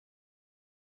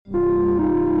Welcome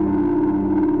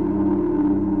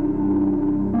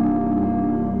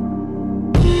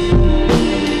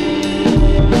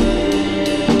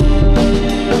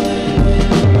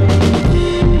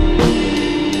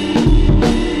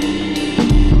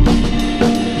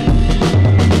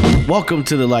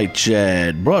to the Light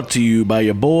Shed, brought to you by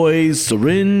your boys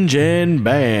Syringe and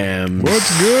Bam.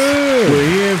 What's good? We're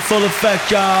here in full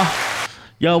effect, y'all.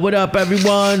 Yo, what up,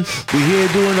 everyone? We're here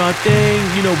doing our thing,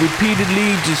 you know,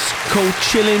 repeatedly, just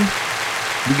co-chilling.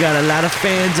 We got a lot of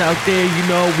fans out there, you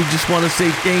know. We just want to say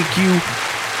thank you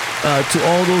to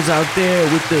all those out there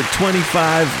with the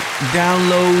 25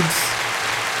 downloads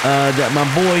that my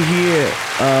boy here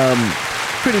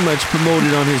pretty much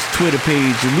promoted on his Twitter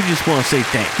page, and we just want to say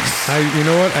thanks. You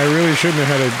know what? I really shouldn't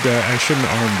have had I shouldn't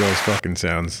have armed those fucking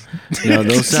sounds. No,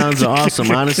 those sounds are awesome.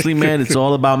 Honestly, man, it's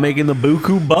all about making the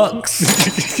buku bucks.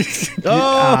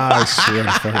 I swear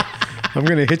to fuck. I'm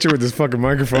going to hit you with this fucking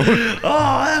microphone.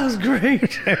 Oh, that was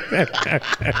great.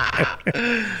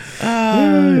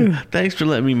 Thanks for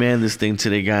letting me man this thing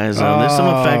today, guys. There's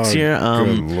some effects here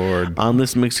good Lord. On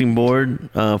this mixing board.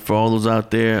 For all those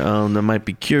out there that might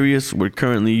be curious, we're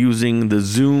currently using the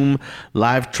Zoom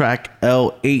LiveTrack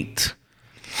L8.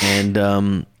 And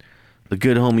the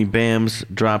good homie Bams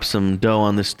dropped some dough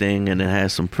on this thing, and it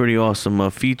has some pretty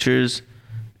awesome features.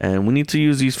 And we need to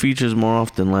use these features more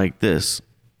often like this.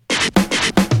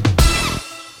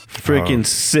 Freaking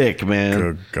sick, man.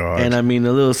 Good God. And I mean,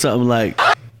 a little something like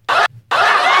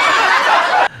a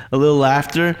little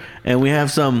laughter, and we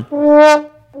have some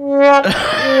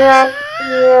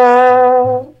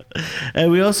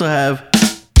and we also have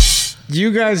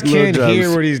you guys can't drums.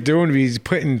 hear what he's doing. He's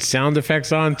putting sound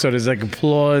effects on, so there's like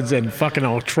applause and fucking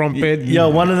all trumpet. Yo,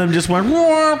 one of them just went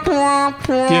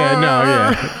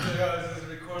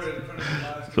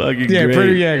fucking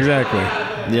great. Exactly.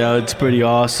 Yeah, it's pretty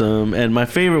awesome. And my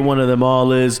favorite one of them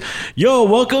all is, yo,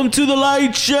 welcome to the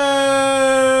Light Shed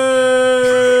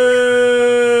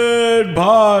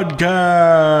podcast.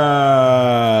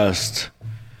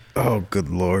 Oh, good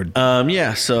Lord.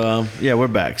 Yeah, we're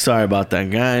back. Sorry about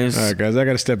that, guys. All right, guys, I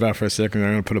got to step out for a second.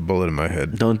 I'm going to put a bullet in my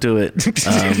head. Don't do it.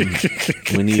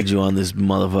 We need you on this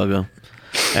motherfucker.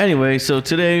 Anyway, so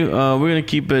today we're going to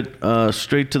keep it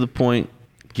straight to the point.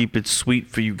 Keep it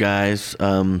sweet for you guys.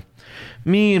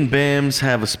 Me and Bams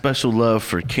have a special love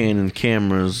for Canon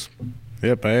cameras.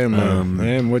 Yep, I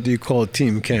am. What do you call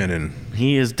Team Canon?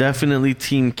 He is definitely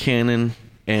Team Canon,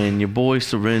 and your boy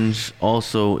Syringe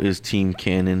also is Team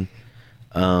Canon.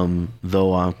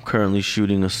 Though I'm currently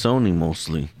shooting a Sony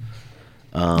mostly.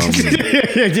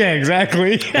 Yeah,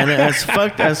 exactly. And as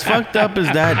fucked up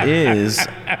as that is,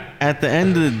 at the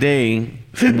end of the day,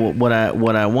 what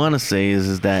I want to say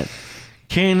is that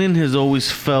Canon has always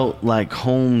felt like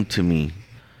home to me.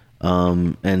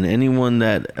 And anyone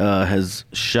that has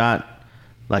shot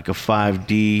like a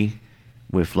 5D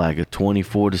with like a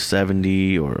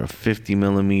 24-70 or a 50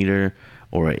 millimeter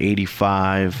or an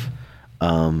 85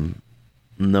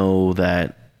 know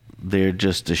that they're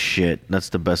just a shit. That's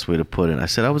the best way to put it. I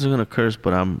said I wasn't going to curse,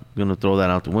 but I'm going to throw that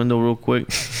out the window real quick.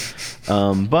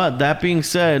 But that being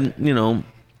said, you know,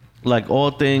 like all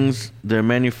things, they're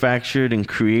manufactured and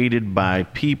created by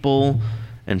people,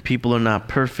 and people are not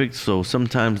perfect. So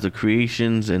sometimes the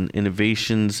creations and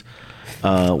innovations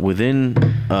within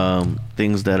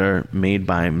things that are made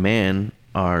by man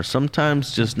are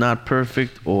sometimes just not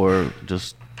perfect or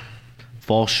just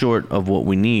fall short of what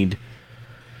we need.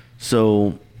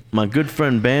 So my good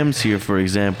friend Bams here, for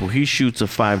example, he shoots a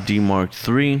 5D Mark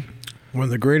III. One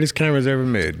of the greatest cameras ever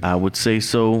made. I would say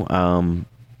so.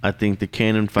 I think the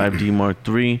Canon 5D Mark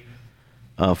III,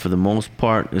 for the most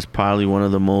part, is probably one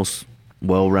of the most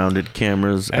well-rounded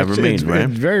cameras ever made, right?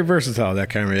 It's very versatile,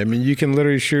 that camera. I mean, you can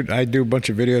literally shoot. I do a bunch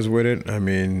of videos with it. I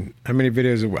mean, how many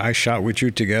videos I shot with you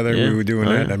together? Yeah. We were doing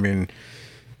that. Yeah.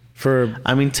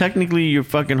 I mean, technically, your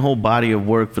fucking whole body of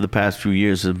work for the past few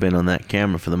years has been on that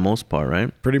camera for the most part,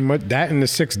 right? Pretty much that and the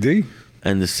 6D.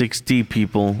 And the 6D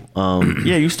people,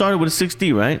 yeah, you started with a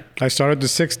 6D, right? I started the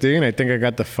 6D, and I think I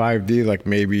got the 5D like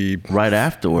maybe right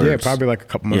afterwards. Yeah, probably like a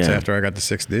couple months after I got the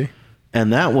 6D.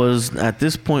 And that was, at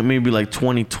this point, maybe like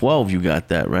 2012 you got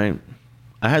that, right?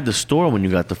 I had the store when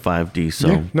you got the 5D,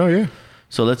 so... Yeah.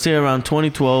 So let's say around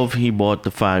 2012, he bought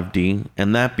the 5D.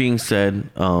 And that being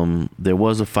said, there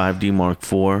was a 5D Mark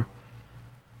IV.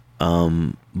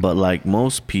 But like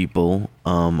most people,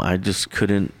 I just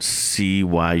couldn't see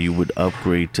why you would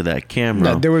upgrade to that camera.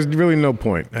 No, there was really no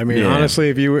point. I mean, honestly,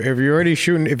 if you already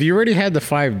had the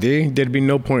 5D, there'd be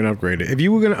no point in upgrading. If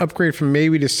you were going to upgrade from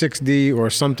maybe to 6D or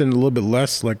something a little bit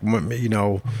less, like, you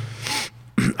know,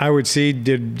 I would see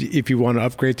if you want to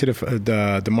upgrade to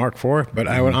the Mark IV, but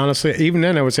I would honestly, even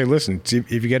then, I would say, listen, if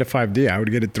you get a 5D, I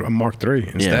would get a Mark III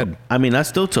instead. Yeah. I mean, I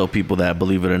still tell people that,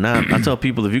 believe it or not. I tell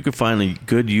people if you could find a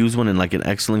good used one in like an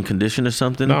excellent condition or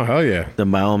something, oh hell yeah,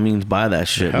 then by all means buy that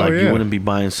shit. Hell like yeah. you wouldn't be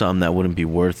buying something that wouldn't be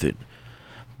worth it.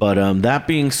 But that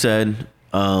being said,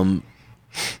 right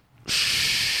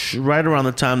around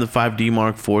the time the 5D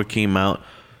Mark IV came out,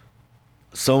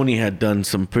 Sony had done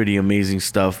some pretty amazing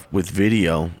stuff with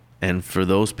video. And for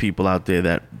those people out there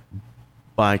that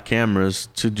buy cameras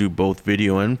to do both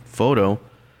video and photo,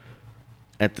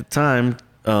 at the time,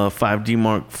 5D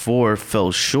Mark IV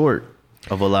fell short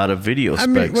of a lot of video specs.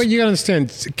 I mean, well, you gotta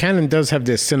understand, Canon does have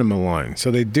their cinema line,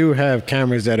 so they do have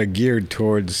cameras that are geared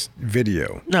towards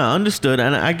video. No, understood,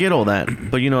 and I get all that.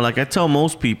 But, you know, like I tell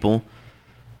most people,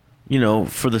 you know,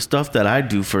 for the stuff that I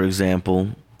do, for example,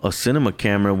 a cinema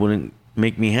camera wouldn't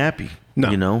make me happy,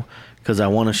 you know, because I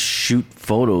want to shoot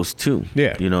photos too.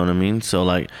 Yeah. You know what I mean? So,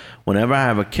 like, whenever I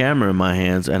have a camera in my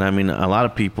hands, and I mean, a lot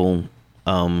of people,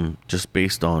 just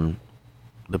based on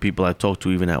the people I talk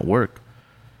to even at work,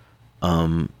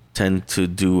 tend to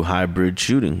do hybrid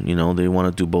shooting. You know, they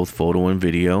want to do both photo and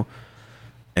video.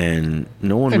 And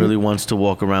no one really wants to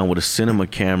walk around with a cinema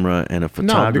camera and a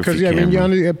photography camera. No, because I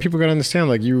mean, people gotta understand,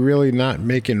 like, you're really not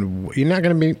making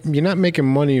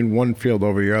money in one field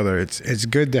over the other. It's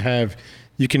good to have.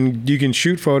 You can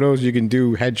shoot photos, you can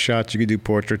do headshots, you can do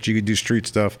portraits, you can do street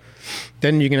stuff.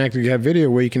 Then you can actually have video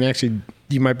where you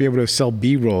might be able to sell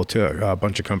B-roll to a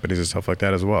bunch of companies and stuff like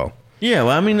that as well. Yeah,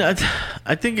 well, I mean,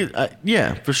 I think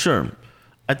yeah, for sure.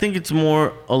 I think it's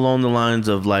more along the lines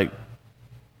of like,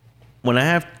 when I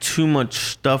have too much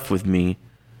stuff with me,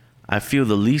 I feel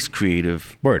the least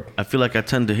creative. Word. I feel like I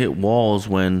tend to hit walls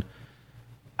when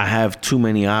I have too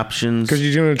many options. Because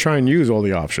you're going to try and use all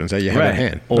the options that you have at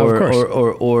hand.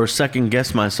 Or second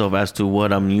guess myself as to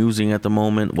what I'm using at the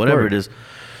moment, whatever it is.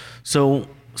 So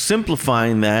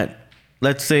simplifying that,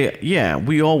 let's say, yeah,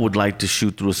 we all would like to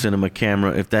shoot through a cinema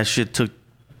camera if that shit took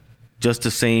just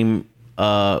the same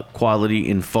quality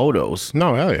in photos.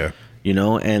 No, hell yeah. You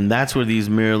know, and that's where these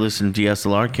mirrorless and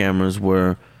DSLR cameras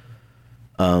were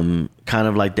kind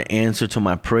of like the answer to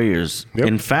my prayers. Yep.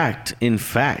 In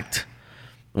fact,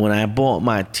 when I bought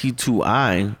my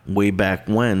T2i way back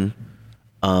when,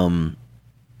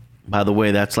 by the way,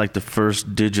 that's like the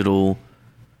first digital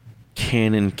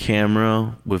Canon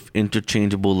camera with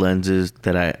interchangeable lenses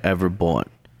that I ever bought.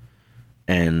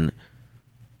 And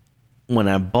when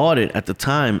I bought it at the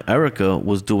time, Erica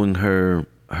was doing her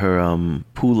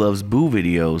Pooh Loves Boo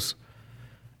videos,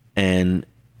 and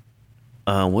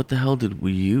what the hell did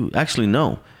we use? Actually,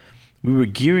 no, we were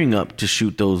gearing up to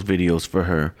shoot those videos for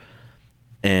her,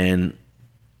 and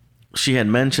she had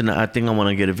mentioned, I think I want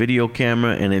to get a video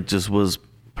camera, and it just was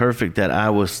perfect that I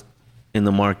was in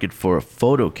the market for a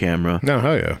photo camera. No,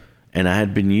 hell yeah. And I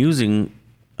had been using,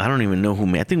 I don't even know who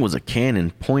made, I think it was a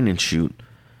Canon point and shoot,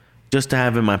 just to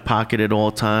have in my pocket at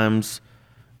all times.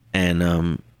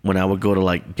 And when I would go to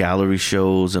like gallery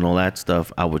shows and all that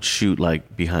stuff, I would shoot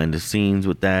like behind the scenes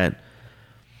with that.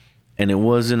 And it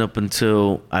wasn't up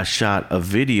until I shot a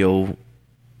video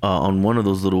on one of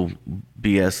those little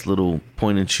BS little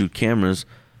point and shoot cameras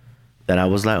that I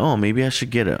was like, oh, maybe I should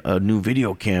get a new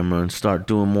video camera and start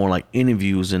doing more like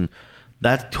interviews. And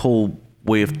that whole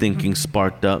way of thinking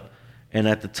sparked up. And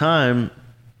at the time,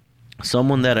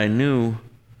 someone that I knew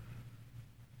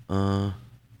in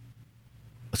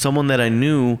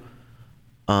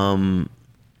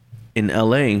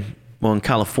LA, well, in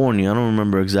California, I don't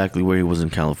remember exactly where he was in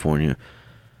California,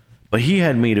 but he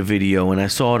had made a video and I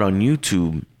saw it on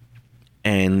YouTube,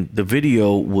 and the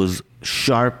video was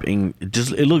sharp and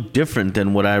it looked different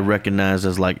than what I recognize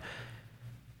as like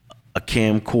a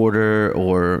camcorder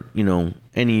or, you know,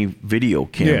 any video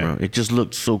camera. Yeah. It just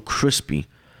looked so crispy.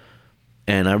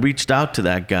 And I reached out to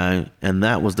that guy, and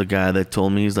that was the guy that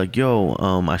told me, he's like, yo,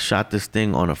 I shot this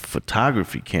thing on a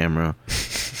photography camera.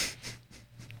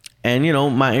 And, you know,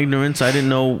 my ignorance, I didn't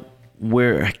know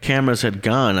where cameras had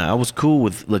gone. I was cool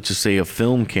with, let's just say, a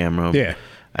film camera. Yeah.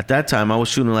 At that time, I was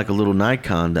shooting like a little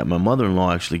Nikon that my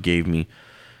mother-in-law actually gave me.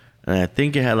 And I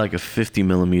think it had like a 50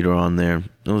 millimeter on there.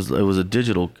 It was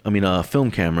a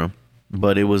film camera.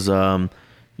 But it was,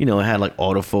 you know, it had like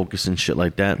autofocus and shit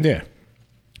like that. Yeah.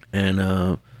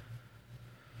 And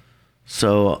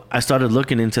so I started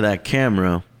looking into that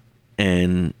camera,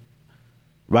 and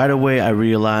right away I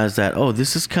realized that, oh,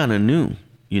 this is kind of new.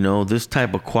 You know, this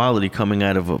type of quality coming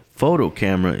out of a photo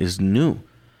camera is new.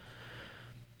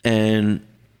 And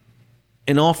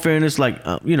in all fairness, like,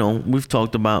 you know, we've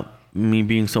talked about me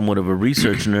being somewhat of a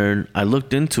research nerd, I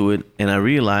looked into it and I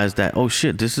realized that, oh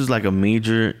shit, this is like a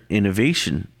major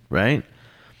innovation, right?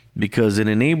 Because it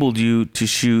enabled you to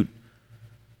shoot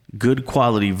good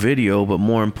quality video, but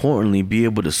more importantly, be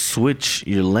able to switch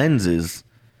your lenses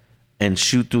and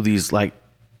shoot through these like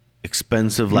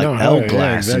expensive like L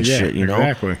glass and shit, you know?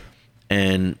 Exactly.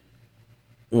 And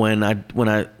when I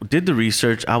did the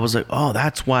research, I was like, oh,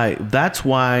 that's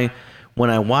why when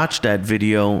I watched that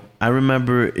video, I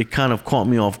remember it kind of caught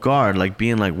me off guard, like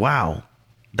being like, wow,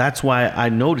 that's why I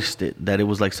noticed it, that it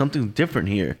was like something different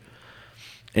here.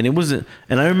 And it wasn't,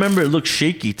 and I remember it looked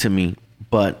shaky to me,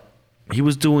 but he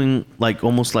was doing like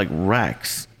almost like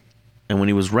racks. And when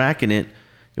he was racking it,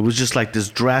 it was just like this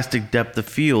drastic depth of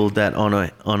field that on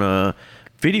a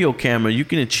video camera, you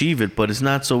can achieve it, but it's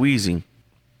not so easy.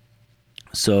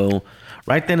 So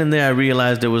right then and there, I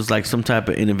realized there was like some type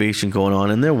of innovation going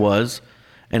on, and there was.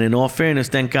 And in all fairness,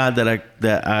 thank God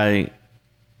that I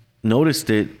noticed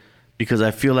it, because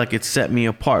I feel like it set me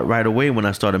apart right away when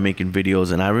I started making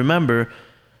videos. And I remember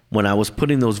when I was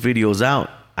putting those videos out,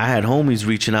 I had homies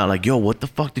reaching out like, yo, what the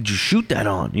fuck did you shoot that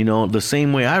on? You know, the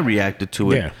same way I reacted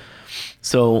to it. Yeah.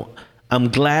 So I'm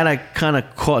glad I kind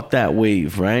of caught that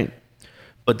wave, right?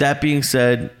 But that being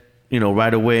said, you know,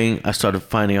 right away, I started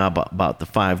finding out about the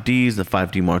 5Ds, the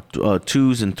 5D Mark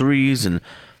 2s and 3s, and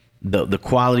the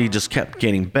quality just kept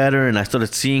getting better. And I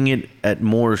started seeing it at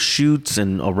more shoots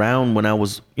and around when I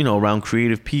was, you know, around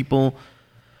creative people.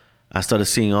 I started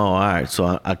seeing, oh, all right,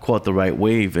 so I caught the right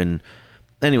wave. And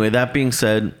anyway, that being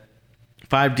said,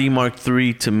 5D Mark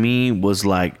III to me was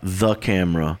like the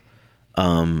camera.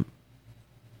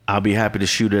 I'll be happy to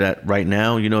shoot it at right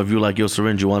now. You know, if you're like, yo,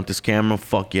 Syringe, you want this camera?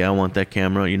 Fuck yeah, I want that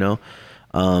camera, you know?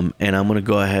 And I'm going to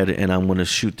go ahead and I'm going to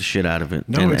shoot the shit out of it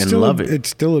and love it. It's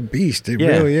still a beast. It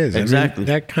really is. Exactly. I mean,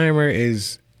 that camera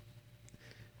is,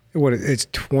 it's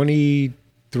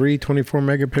 23, 24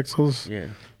 megapixels. Yeah.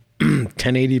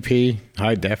 1080p,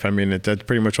 high def. I mean, that's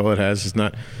pretty much all it has. It's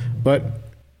not, but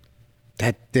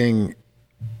that thing,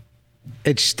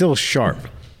 it's still sharp.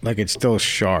 Like, it's still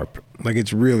sharp. Like,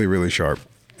 it's really, really sharp.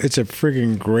 It's a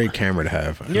freaking great camera to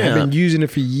have. Yeah. I've been using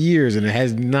it for years, and it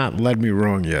has not led me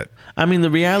wrong yet. I mean, the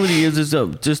reality is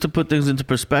just to put things into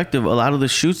perspective, a lot of the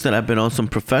shoots that I've been on, some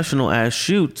professional-ass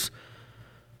shoots,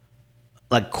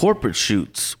 like corporate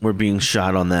shoots, were being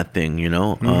shot on that thing, you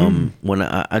know? Mm-hmm. When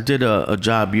I did a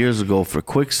job years ago for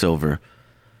Quicksilver,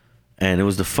 and it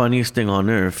was the funniest thing on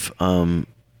earth. The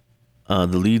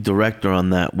lead director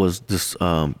on that was this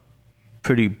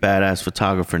pretty badass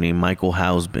photographer named Michael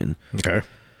Hausman. Okay.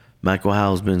 Michael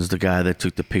Hausman's the guy that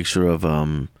took the picture of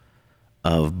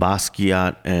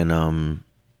Basquiat and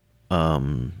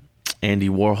Andy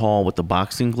Warhol with the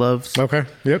boxing gloves. Okay.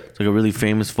 Yep. It's like a really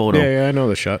famous photo. Yeah, I know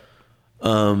the shot.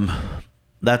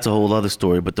 That's a whole other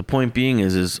story. But the point being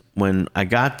is when I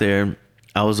got there,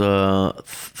 I was a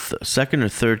second or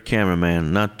third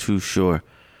cameraman, not too sure.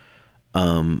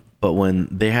 But when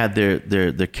they had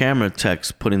their camera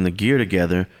techs putting the gear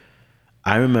together,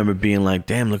 I remember being like,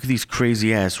 damn, look at these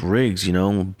crazy ass rigs, you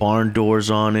know, barn doors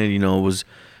on it, you know,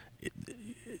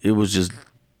 it was just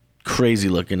crazy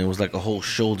looking. It was like a whole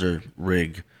shoulder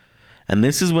rig. And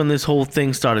this is when this whole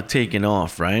thing started taking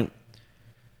off, right?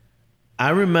 I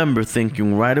remember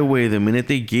thinking right away, the minute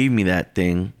they gave me that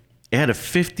thing, it had a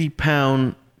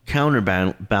 50-pound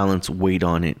counterbalance weight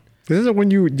on it. This is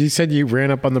when you said you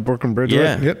ran up on the Brooklyn Bridge,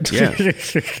 yeah, right? Yep. Yeah.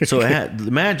 So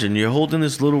imagine you're holding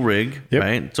this little rig, yep.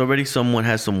 Right? It's already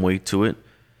has some weight to it.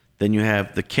 Then you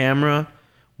have the camera.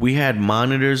 We had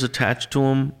monitors attached to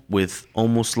them with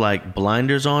almost like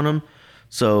blinders on them.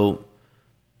 So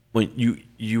when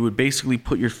you would basically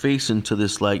put your face into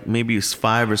this, like maybe it's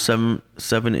 5 or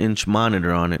 7-inch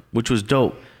monitor on it, which was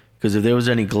dope. Because if there was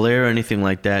any glare or anything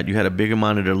like that, you had a bigger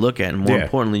monitor to look at. And more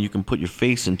importantly, you can put your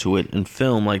face into it and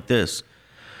film like this,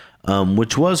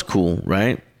 which was cool,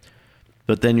 right?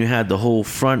 But then you had the whole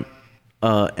front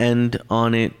end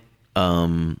on it.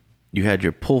 You had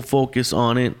your pull focus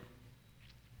on it.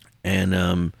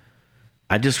 And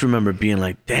I just remember being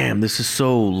like, damn, this is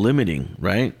so limiting,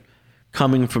 right?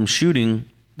 Coming from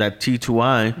shooting that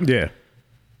T2i. Yeah.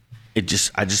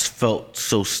 I just felt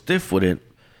so stiff with it.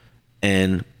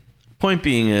 And point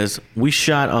being is, we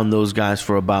shot on those guys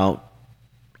for about,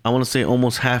 I want to say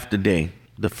almost half the day,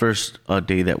 the first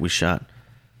day that we shot.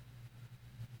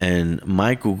 And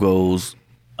Michael goes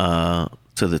to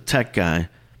the tech guy,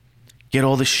 get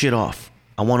all this shit off.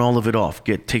 I want all of it off.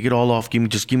 Take it all off.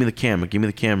 Just give me the camera. Give me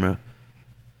the camera.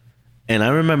 And I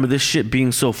remember this shit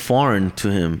being so foreign to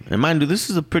him. And mind you, this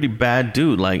is a pretty bad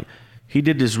dude. Like, he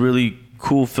did this really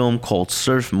cool film called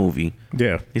Surf Movie.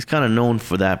 Yeah. He's kind of known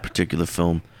for that particular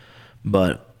film.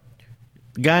 But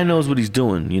guy knows what he's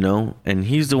doing, you know, and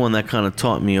he's the one that kind of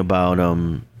taught me about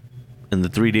in the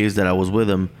 3 days that I was with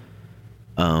him,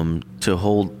 to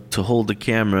hold the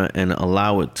camera and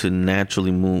allow it to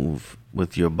naturally move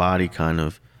with your body, kind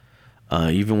of,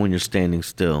 even when you're standing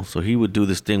still. So he would do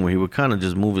this thing where he would kind of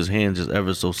just move his hands just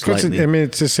ever so slightly. I mean,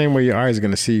 it's the same way your eyes are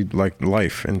going to see like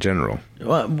life in general.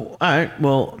 All right.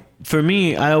 Well, for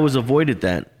me, I always avoided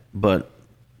that, but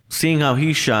seeing how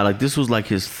he shot, like this was like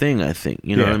his thing, I think.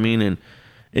 You know what I mean? And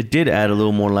it did add a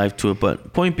little more life to it.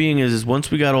 But point being is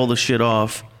once we got all the shit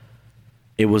off,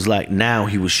 it was like now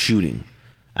he was shooting.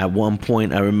 At one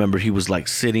point, I remember he was like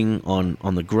sitting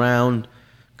on the ground,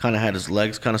 kind of had his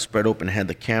legs kind of spread open, had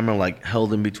the camera like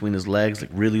held in between his legs, like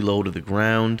really low to the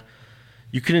ground.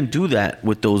 You couldn't do that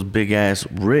with those big ass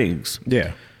rigs.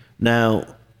 Yeah. Now,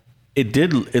 it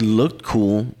looked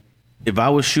cool. If I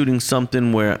was shooting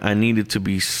something where I needed to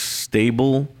be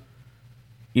stable,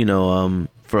 you know,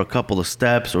 for a couple of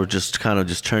steps, or just kind of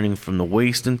just turning from the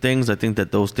waist and things, I think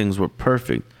that those things were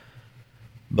perfect.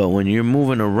 But when you're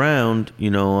moving around, you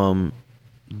know,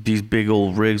 these big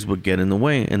old rigs would get in the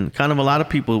way. And kind of a lot of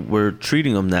people were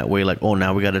treating them that way, like, oh,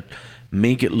 now we got to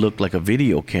make it look like a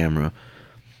video camera.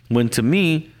 When to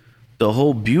me, the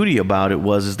whole beauty about it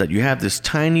is that you have this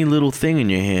tiny little thing in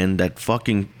your hand that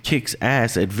fucking kicks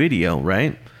ass at video,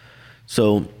 right?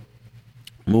 So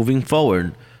moving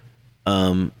forward,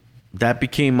 that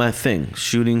became my thing,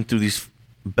 shooting through these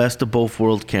best of both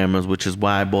world cameras, which is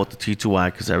why I bought the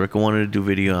T2i, because Erica wanted to do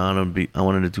video, I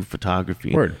wanted to do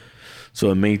photography. Word.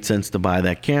 So it made sense to buy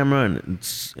that camera, and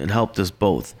it helped us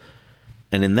both.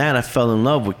 And in that, I fell in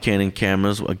love with Canon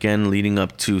cameras, again, leading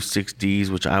up to 6Ds,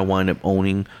 which I wind up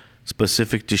owning,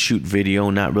 specific to shoot video,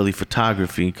 not really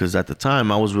photography, because at the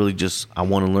time, I was really just, I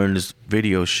want to learn this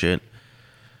video shit.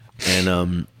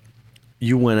 And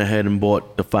you went ahead and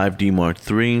bought the 5D Mark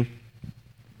III,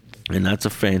 and that's a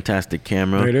fantastic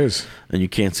camera. It is. And you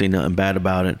can't say nothing bad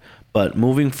about it. But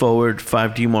moving forward,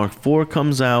 5D Mark IV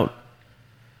comes out.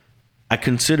 I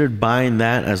considered buying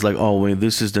that as like, oh, wait,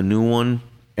 this is the new one.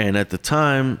 And at the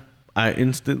time, I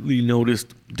instantly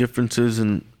noticed differences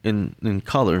in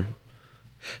color.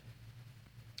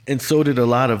 And so did a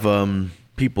lot of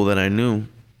people that I knew.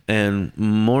 And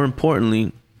more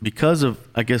importantly, because of,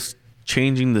 I guess,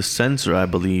 changing the sensor, I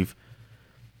believe,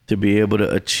 to be able to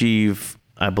achieve,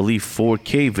 I believe,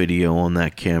 4K video on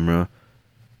that camera.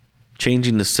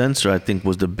 Changing the sensor, I think,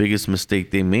 was the biggest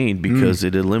mistake they made, because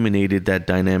it eliminated that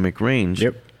dynamic range.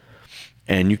 Yep.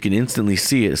 And you can instantly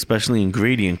see it, especially in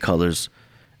gradient colors.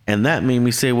 And that made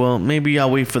me say, well, maybe I'll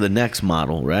wait for the next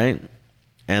model, right?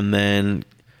 And then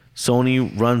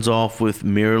Sony runs off with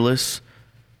mirrorless.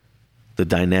 The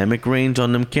dynamic range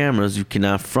on them cameras, you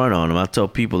cannot front on them. I tell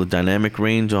people the dynamic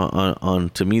range on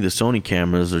to me, the Sony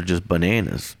cameras are just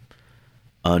bananas.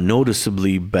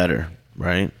 Noticeably better,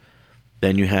 right?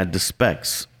 Then you had the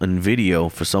specs in video.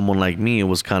 For someone like me, it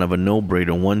was kind of a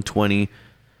no-brainer. 120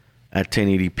 at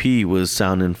 1080p was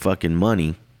sounding fucking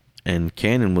money. And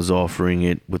Canon was offering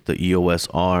it with the EOS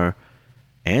R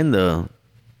and the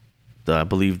I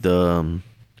believe the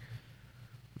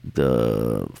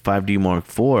 5D Mark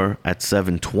IV at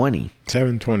 720.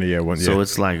 720, yeah. So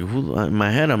it's like, in my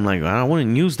head, I'm like, I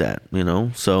wouldn't use that, you know?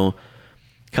 So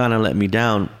kind of let me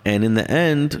down. And in the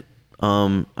end,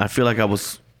 I feel like I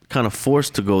was kind of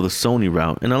forced to go the Sony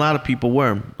route, and a lot of people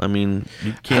were. I mean,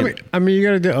 you can't. I mean, you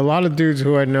gotta do. A lot of dudes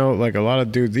who I know, like a lot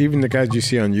of dudes, even the guys you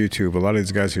see on YouTube, a lot of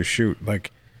these guys who shoot,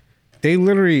 like, they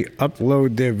literally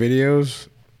upload their videos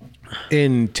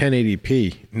in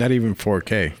 1080p, not even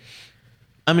 4K.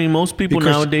 I mean, most people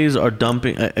nowadays are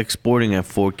exporting at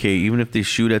 4K, even if they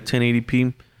shoot at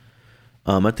 1080p.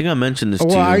 I think I mentioned this to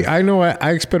you. I know I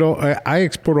export all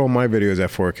my videos at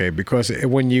 4K, because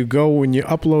when you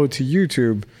upload to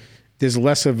YouTube, there's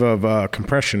less of a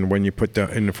compression when you put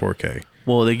in the 4K.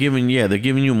 Well, they're giving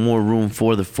you more room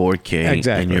for the 4K,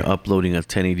 exactly. And you're uploading a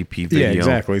 1080p video. Yeah,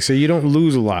 exactly. So you don't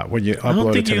lose a lot when you upload. I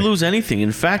don't think you lose anything.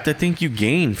 In fact, I think you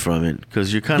gain from it,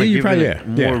 because you're kind of giving it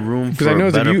more room for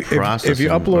a better processing. If you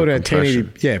upload at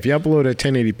 1080, if you upload at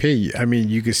 1080p, I mean,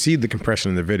 you can see the compression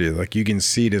in the video. Like, you can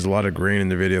see there's a lot of grain in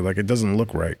the video. Like, it doesn't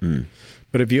look right.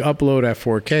 But if you upload at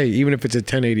 4K, even if it's a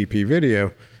 1080p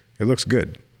video, it looks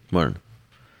good. Word.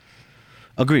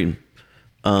 Agreed.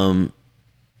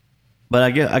 But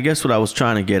I guess what I was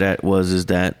trying to get at is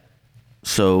that,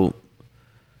 so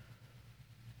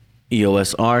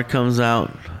EOS R comes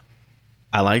out.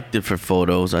 I liked it for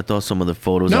photos. I thought some of the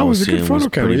photos I was seeing was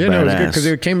pretty badass. Yeah, no, it was good, because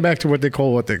it came back to what they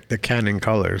call the Canon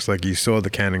colors. Like, you saw the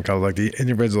Canon color, like the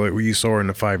individual like you saw in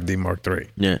the 5D Mark III.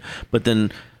 Yeah, but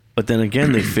then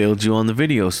again, they failed you on the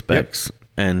video specs. Yep.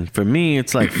 And for me,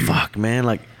 it's like, fuck, man,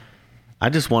 like, I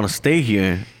just want to stay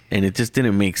here, and it just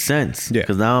didn't make sense. Yeah.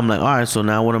 Because now I'm like, all right, so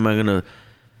now what am I gonna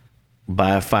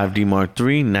buy a 5D Mark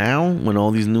III now when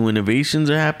all these new innovations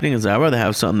are happening? Is I'd rather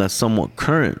have something that's somewhat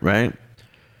current, right?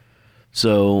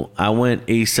 So I went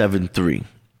A7 III,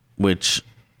 which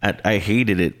I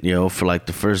hated it, you know, for like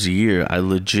the first year. I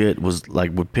legit was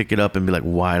like, would pick it up and be like,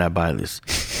 why'd I buy this?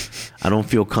 I don't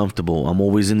feel comfortable. I'm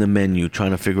always in the menu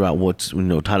trying to figure out what's, you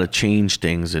know, how to change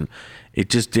things. And it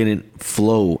just didn't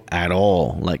flow at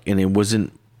all. Like, and it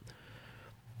wasn't,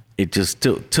 it just,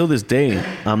 till this day,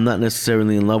 I'm not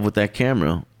necessarily in love with that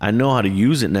camera. I know how to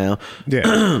use it now.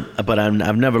 Yeah. But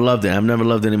I've never loved it. I've never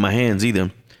loved it in my hands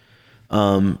either.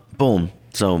 Boom.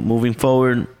 So moving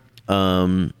forward,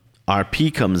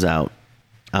 RP comes out.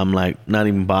 I'm like, not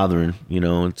even bothering, you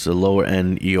know, it's a lower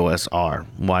end EOS R.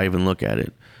 Why even look at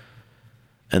it?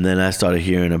 And then I started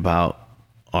hearing about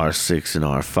R6 and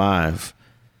R5.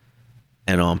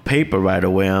 And on paper right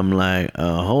away, I'm like,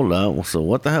 hold up. So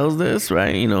what the hell is this,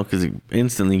 right? You know, because it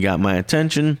instantly got my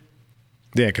attention.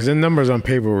 Yeah, because the numbers on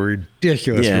paper were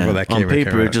ridiculous before that came on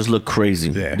paper, out. it just looked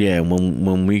crazy. Yeah.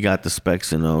 When we got the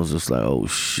specs in, I was just like, oh,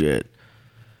 shit.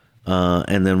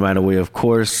 And then right away, of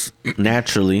course,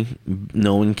 naturally,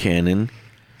 knowing Canon,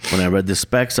 when I read the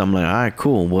specs, I'm like, all right,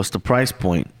 cool. What's the price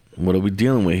point? What are we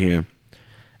dealing with here?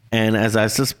 And as I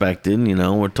suspected, you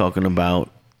know, we're talking about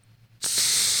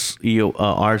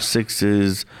R6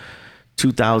 is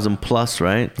 2,000 plus,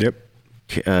 right? Yep.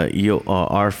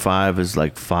 R5 is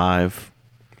like five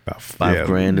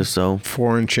grand or so.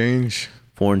 4 and change.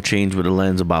 4 and change with a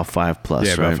lens, about 5 plus,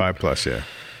 Yeah, right? about 5 plus, yeah.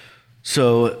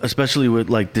 So, especially with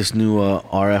like this new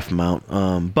RF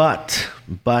mount. But.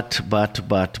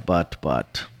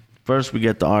 First, we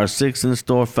get the R6 in the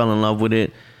store, fell in love with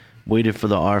it, waited for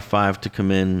the R5 to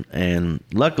come in. And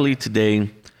luckily today,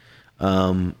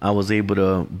 I was able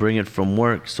to bring it from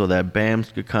work so that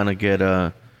BAMS could kind of get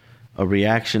a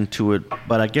reaction to it.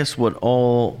 But I guess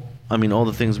all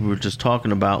the things we were just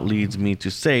talking about leads me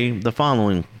to say the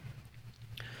following.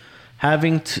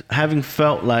 Having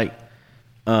felt like,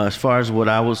 as far as what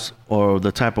I was, or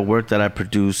the type of work that I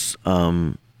produce,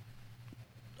 that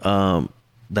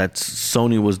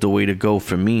Sony was the way to go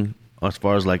for me, as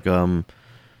far as like,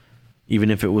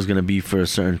 even if it was going to be for a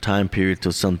certain time period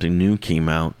till something new came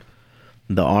out,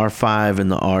 the R5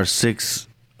 and the R6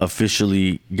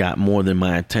 officially got more than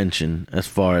my attention as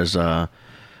far as kind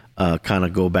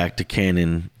of go back to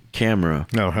Canon camera.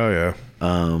 Oh, hell yeah.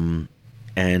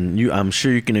 And I'm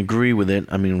sure you can agree with it.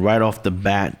 I mean, right off the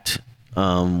bat,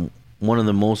 one of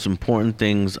the most important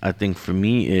things I think for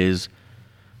me is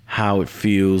how it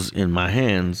feels in my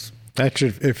hands.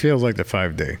 It feels like the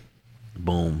 5D.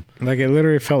 Boom. Like it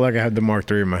literally felt like I had the Mark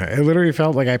III in my hand. It literally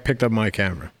felt like I picked up my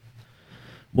camera.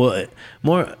 Well,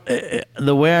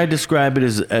 the way I describe it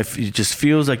is it just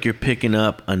feels like you're picking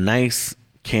up a nice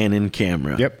Canon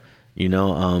camera. Yep. You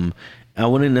know, I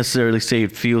wouldn't necessarily say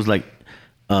it feels like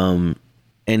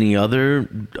any other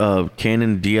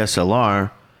Canon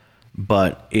DSLR,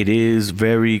 but it is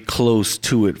very close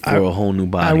to it for a whole new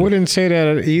body. I wouldn't say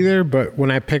that either, but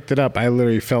when I picked it up, I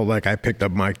literally felt like I picked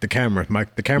up the camera.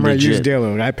 The camera Legit. I use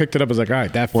daily. When I picked it up, I was like, all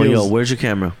right, that feels... Well, yo, where's your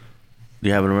camera? Do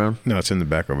you have it around? No, it's in the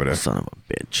back over there. Son of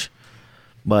a bitch.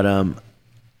 But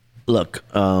look,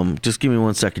 just give me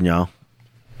 1 second, y'all.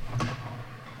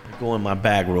 Go in my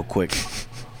bag real quick,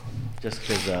 just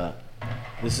because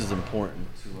this is important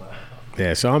to.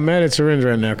 Yeah, so I'm mad at Syringe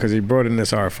right now because he brought in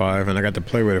this R5 and I got to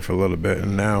play with it for a little bit,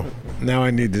 and now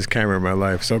I need this camera in my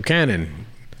life. So Canon,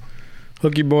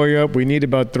 hook your boy up. We need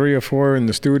about 3 or 4 in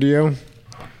the studio.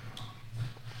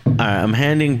 All right, I'm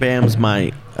handing BAMS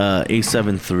my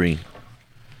A7 III.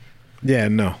 Yeah,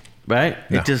 no. Right?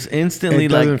 No. It just instantly,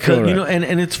 It like, doesn't feel you know, right.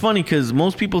 and it's funny because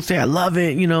most people say I love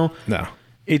it, you know. No.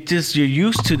 It just, you're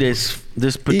used to this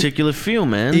particular feel,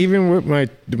 man. Even with my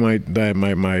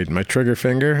trigger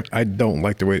finger, I don't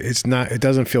like the way it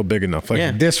doesn't feel big enough.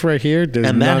 Like this right here,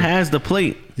 and that has the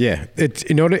plate. Yeah, it's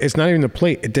it's not even the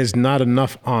plate. There's not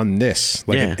enough on this.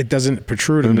 Like it doesn't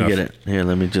protrude enough. Let me get it here.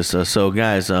 Let me just. So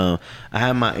guys, I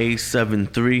have my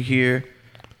A7 III here.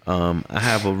 I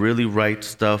have a really Right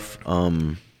Stuff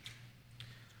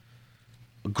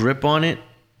grip on it.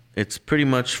 It's pretty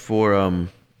much for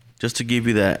just to give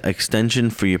you that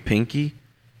extension for your pinky.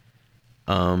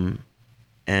 And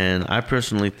I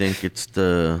personally think it's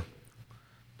the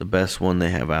best one they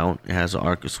have out. It has an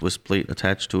Arca Swiss plate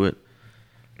attached to it.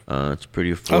 It's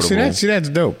pretty affordable. Oh, see that's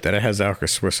dope that it has Arca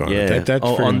Swiss on it. That's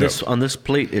dope. On this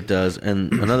plate it does.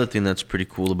 And another thing that's pretty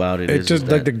cool about it it's just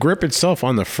like the grip itself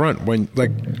on the front, when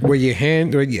where your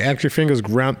actual fingers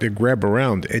grab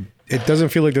around it doesn't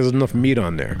feel like there's enough meat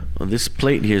on there. Well, this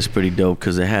plate here is pretty dope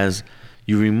because it has,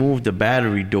 you remove the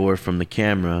battery door from the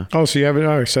camera. Oh, so you have it.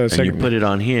 Oh, so and you put it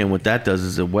on here, and what that does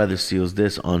is it weather seals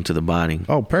this onto the body.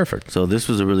 Oh, perfect. So this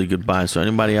was a really good buy. So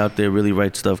anybody out there really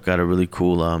write stuff got a really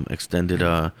cool extended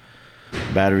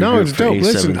battery. No, grip it's for dope. A7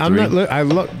 Listen, I'm III. not. I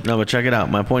look. No, but check it out.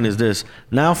 My point is this.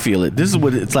 Now feel it. This is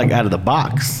what it's like out of the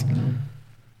box.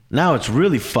 Now it's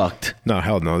really fucked. No,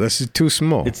 hell no. This is too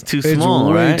small. It's too small,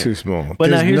 it's way right? too small.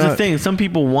 But now here's the thing. Some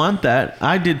people want that.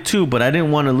 I did too, but I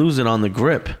didn't want to lose it on the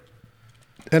grip.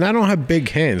 And I don't have big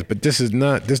hands, but this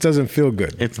doesn't feel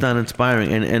good. It's not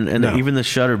inspiring. And No. even the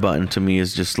shutter button to me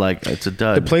is just like, it's a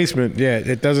dud. The placement, yeah,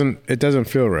 it doesn't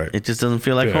feel right. It just doesn't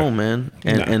feel like home, man.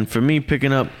 And No. and for me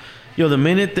picking up, the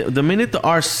minute the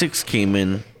R6 came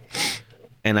in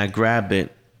and I grabbed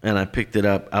it and I picked it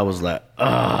up, I was like,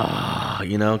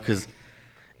 because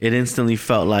it instantly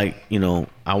felt like,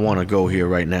 I want to go here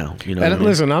right now. You know. And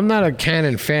listen, I'm not a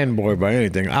Canon fanboy by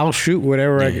anything. I'll shoot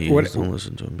whatever Don't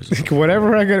listen to him.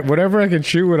 whatever I can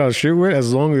shoot with, I'll shoot with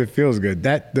as long as it feels good.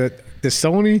 The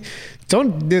Sony,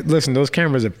 listen. Those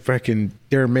cameras are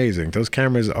they're amazing. Those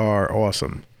cameras are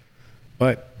awesome,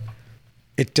 but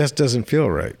it just doesn't feel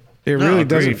right. It really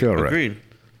doesn't feel right. Agreed.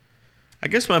 I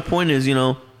guess my point is,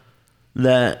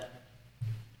 that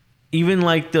even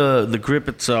like the grip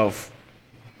itself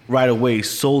right away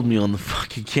sold me on the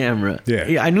fucking camera.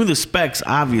 Yeah. I knew the specs,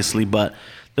 obviously, but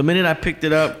the minute I picked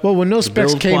it up... Well, when those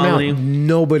specs came quality, out,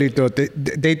 nobody thought...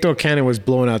 They thought Canon was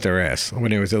blowing out their ass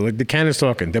when it was... Like, the Canon's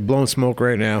talking. They're blowing smoke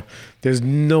right now. There's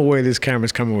no way this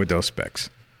camera's coming with those specs.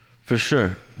 For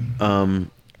sure. A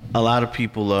lot of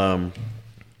people...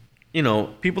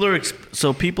 people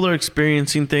are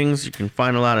experiencing things. You can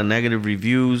find a lot of negative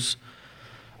reviews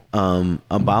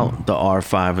about the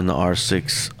R5 and the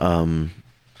R6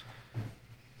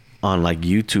 on like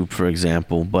YouTube, for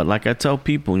example. But like I tell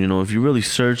people, if you really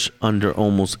search under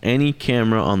almost any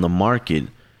camera on the market,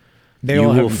 you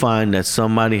will find that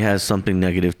somebody has something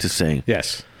negative to say.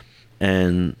 Yes.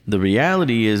 And the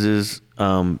reality is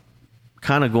kind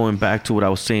of going back to what I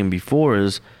was saying before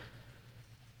is,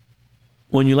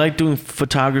 when you like doing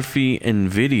photography and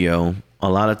video, a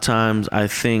lot of times I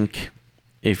think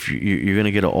if you're going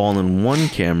to get an all-in-one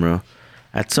camera,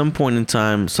 at some point in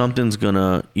time, something's going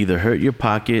to either hurt your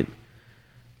pocket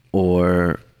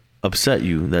or upset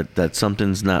you that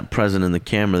something's not present in the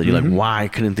camera. That you're like, why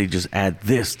couldn't they just add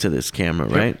this to this camera,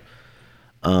 right?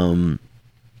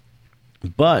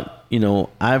 But,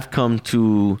 I've come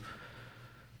to,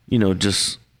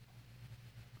 just...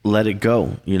 let it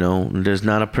go. There's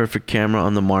not a perfect camera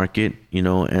on the market,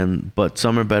 but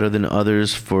some are better than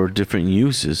others for different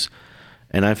uses.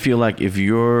 And I feel like if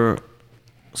you're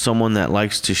someone that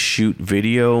likes to shoot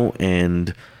video,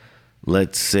 and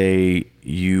let's say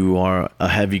you are a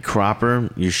heavy cropper,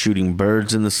 you're shooting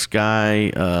birds in the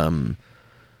sky,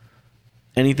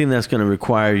 anything that's going to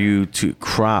require you to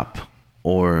crop,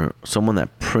 or someone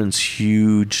that prints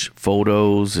huge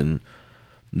photos and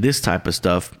this type of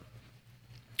stuff,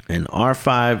 and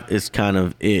R5 is kind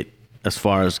of it as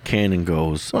far as Canon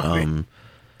goes.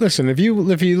 Listen, if you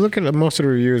look at most of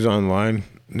the reviews online,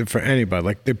 for anybody,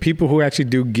 like the people who actually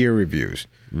do gear reviews,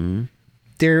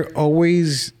 they're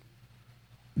always...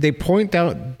 They point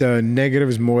out the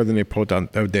negatives more than they point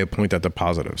out the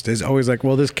positives. There's always like,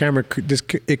 well, this camera,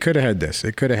 it could have had this,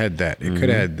 it could have had that, it could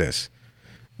have had this.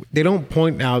 They don't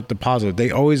point out the positive. They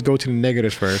always go to the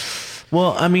negatives first.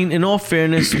 Well, I mean, in all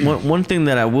fairness, one thing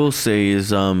that I will say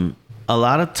is a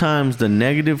lot of times the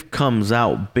negative comes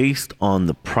out based on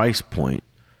the price point.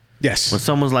 Yes. When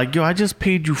someone's like, yo, I just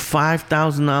paid you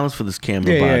 $5,000 for this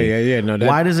camera body. Yeah. No,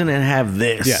 why doesn't it have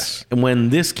this? Yes. And when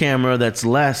this camera that's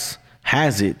less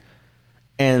has it,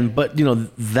 but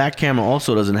that camera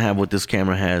also doesn't have what this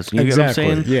camera has. You get what I'm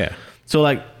saying? Yeah. So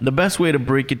like the best way to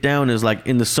break it down is like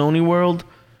in the Sony world,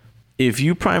 if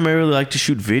you primarily like to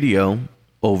shoot video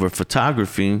over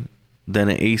photography, then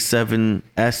an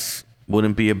A7S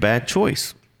wouldn't be a bad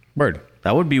choice. Word.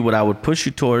 That would be what I would push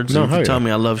you towards. If you tell me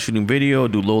I love shooting video,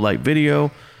 do low light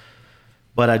video,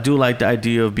 but I do like the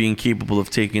idea of being capable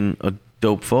of taking a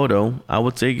dope photo, I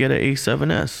would say get an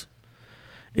A7S.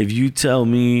 If you tell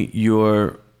me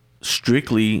you're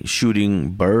strictly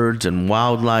shooting birds and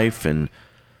wildlife and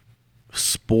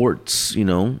sports,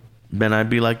 then I'd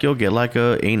be like, yo, get like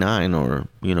a A9 or,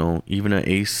 even an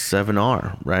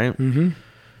A7R, right? Mm-hmm.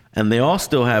 And they all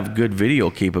still have good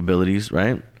video capabilities,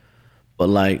 right? But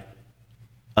like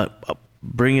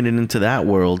bringing it into that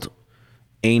world,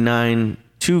 A9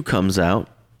 II comes out.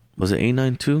 Was it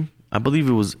A9 II? I believe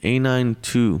it was A9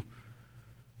 II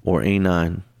or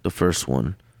A9, the first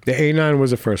one. The A9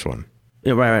 was the first one.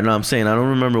 Yeah, right. No, I'm saying I don't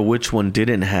remember which one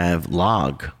didn't have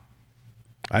log.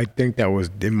 I think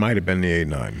it might have been the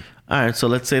A9. All right, so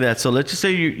let's say that. So let's just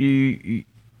say you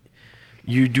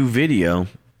do video,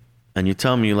 and you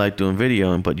tell me you like doing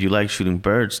video, but you like shooting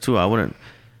birds too. I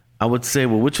would say,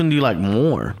 well, which one do you like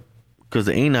more? Because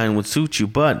the A9 would suit you,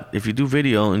 but if you do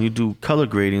video and you do color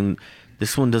grading,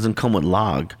 this one doesn't come with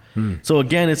log. So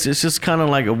again, it's just kind of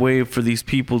like a way for these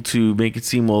people to make it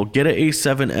seem, well, get an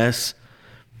A7S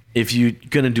if you're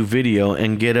gonna do video,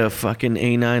 and get a fucking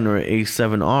A9 or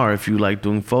A7R if you like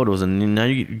doing photos, and now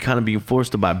you're kind of being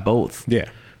forced to buy both. Yeah.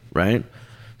 Right.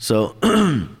 So,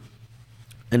 and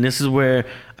this is where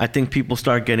I think people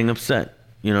start getting upset.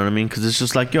 You know what I mean? Because it's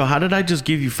just like, yo, how did I just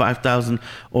give you $5,000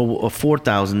 or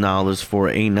 $4,000 for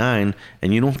an A9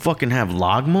 and you don't fucking have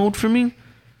log mode for me?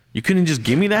 You couldn't just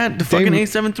give me that? The fucking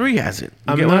A7 III has it.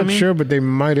 I'm not sure, but they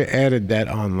might have added that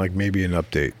on like maybe an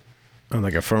update. On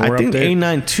like a firmware update? I think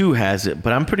A9 2 has it,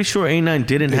 but I'm pretty sure A9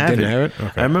 didn't have it.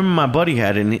 Okay. I remember my buddy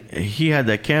had it, and he had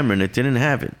that camera, and it didn't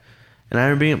have it. And I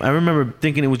remember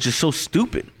thinking it was just so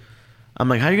stupid. I'm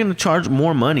like, how are you going to charge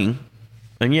more money?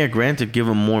 And yeah, granted, give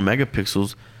them more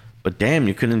megapixels, but damn,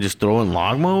 you couldn't just throw in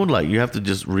log mode? Like, you have to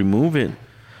just remove it.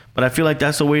 But I feel like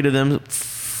that's a way to them,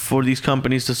 for these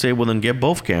companies to say, well, then get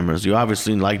both cameras. You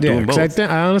obviously like doing both.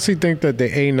 I honestly think that the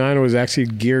A9 was actually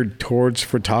geared towards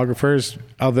photographers,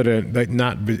 other than like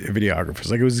not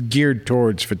videographers. Like, it was geared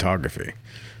towards photography.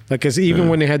 Like, because even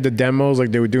when they had the demos,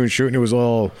 like they were doing shooting, it was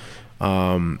all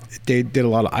they did a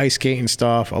lot of ice skating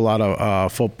stuff, a lot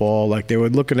of football. Like, they were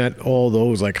looking at all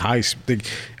those like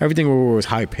everything was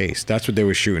high paced. That's what they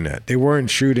were shooting at. They weren't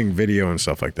shooting video and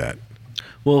stuff like that.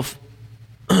 Well,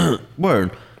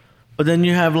 word. But then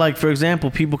you have, like, for example,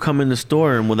 people come in the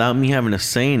store and without me having to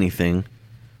say anything,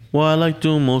 well, I like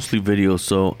doing mostly video,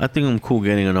 so I think I'm cool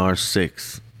getting an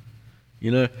R6. You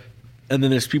know? And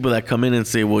then there's people that come in and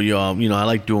say, well, yo, you know, I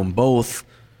like doing both,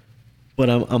 but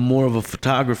I'm more of a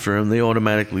photographer, and they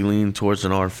automatically lean towards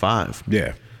an R5.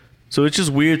 Yeah. So it's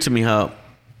just weird to me how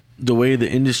the way the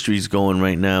industry's going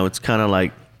right now, it's kind of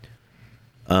like,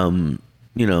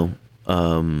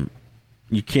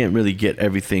 you can't really get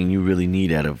everything you really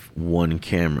need out of one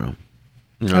camera.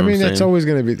 You know I mean, that's always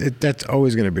going to be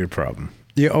the problem.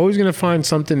 You're always going to find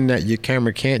something that your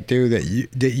camera can't do that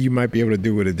you might be able to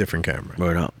do with a different camera.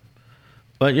 Right up.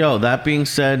 But yo, that being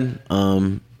said,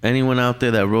 anyone out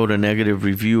there that wrote a negative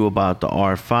review about the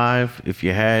R5, if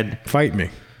you had, fight me.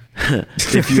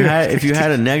 if you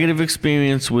had a negative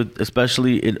experience with,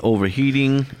 especially it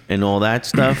overheating and all that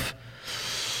stuff,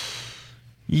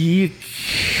 you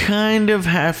kind of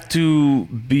have to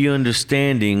be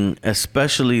understanding,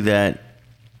 especially that,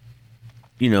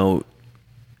 you know,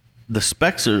 the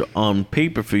specs are on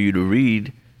paper for you to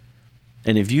read.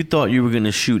 And if you thought you were going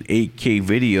to shoot 8K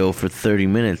video for 30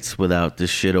 minutes without this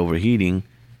shit overheating,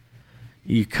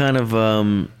 you kind of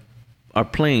are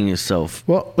playing yourself.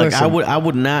 Well, like, listen. I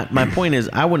would not, my point is,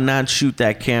 I would not shoot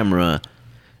that camera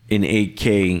in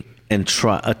 8K and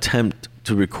attempt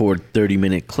to record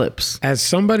 30-minute clips. As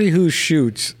somebody who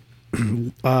shoots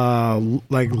like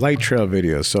light trail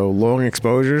videos, so long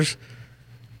exposures,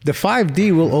 the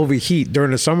 5D will overheat during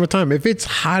the summertime. If it's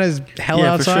hot as hell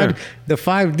outside, the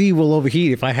 5D will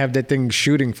overheat if I have that thing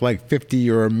shooting for like 50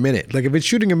 or a minute. Like, if it's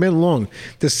shooting a minute long,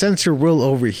 the sensor will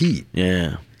overheat.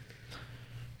 Yeah.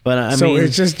 But I so mean,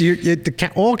 it's just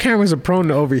all cameras are prone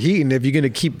to overheat, and if you're gonna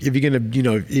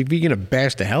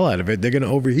bash the hell out of it, they're gonna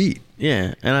overheat.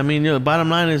 Yeah, and I mean, the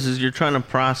bottom line is you're trying to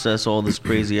process all this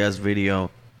crazy ass video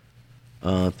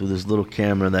through this little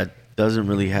camera that doesn't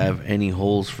really have any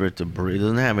holes for it to breathe. It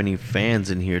doesn't have any fans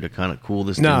in here to kind of cool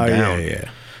this thing down. Yeah.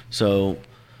 So,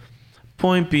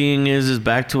 point being is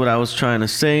back to what I was trying to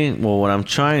say. Well, what I'm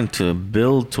trying to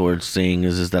build towards saying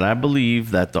is that I believe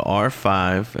that the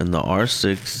R5 and the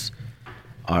R6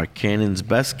 are Canon's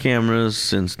best cameras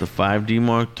since the 5D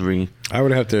Mark III. I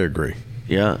would have to agree.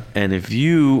 Yeah, and if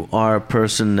you are a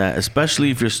person that,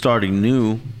 especially if you're starting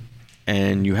new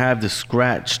and you have the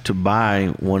scratch to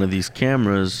buy one of these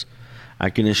cameras, I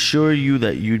can assure you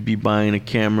that you'd be buying a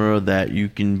camera that you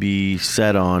can be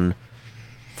set on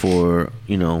for,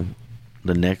 you know,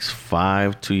 the next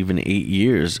 5 to even 8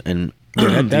 years. And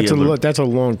that's a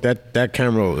long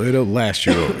camera, it'll last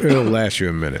you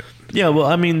a minute. Yeah, well,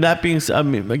 I mean, that being said, I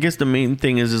mean, I guess the main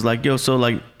thing is like, yo, so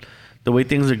like the way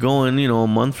things are going, you know, a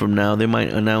month from now they might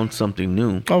announce something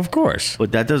new. Of course.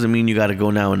 But that doesn't mean you got to go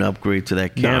now and upgrade to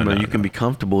that camera. You can be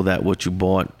comfortable that what you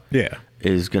bought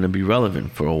is going to be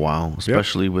relevant for a while,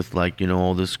 especially with, like, you know,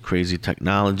 all this crazy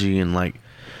technology and like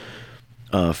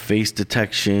face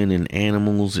detection and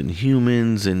animals and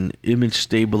humans and image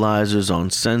stabilizers on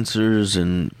sensors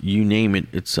and you name it.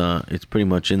 It's pretty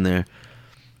much in there.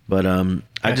 But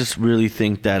I just really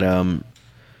think that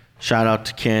shout out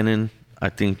to Canon. I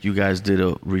think you guys did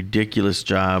a ridiculous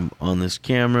job on this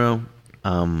camera.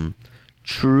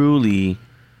 Truly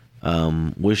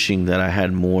wishing that I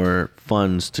had more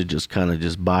funds to just kind of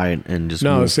just buy it and just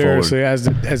no, move seriously,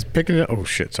 forward. as picking it. Oh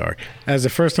shit, sorry. As the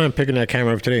first time picking that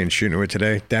camera up today and shooting it with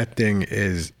today, that thing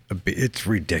is it's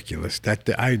ridiculous.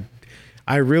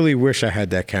 I really wish I had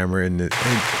that camera in the.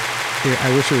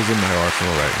 I wish it was in my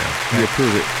arsenal right now. You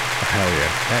approve it? Hell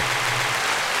yeah.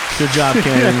 Good job,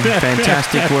 Canon.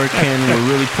 Fantastic work, Canon. We're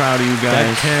really proud of you guys.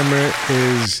 That camera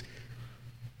is.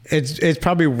 It's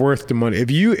probably worth the money.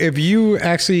 If you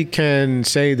actually can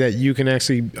say that you can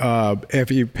actually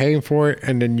if you're paying for it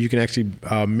and then you can actually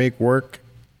make work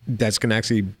that's gonna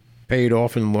actually pay it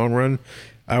off in the long run,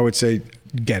 I would say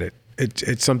get it.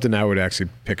 It's something I would actually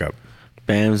pick up.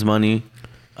 Bam's money,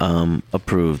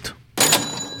 approved.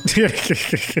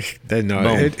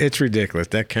 It's ridiculous.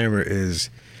 That camera is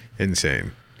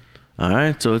insane. All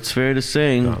right, so it's fair to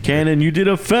say, Canon, you did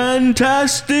a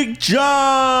fantastic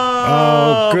job.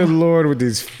 Oh, good Lord, with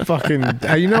these fucking...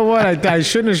 you know what? I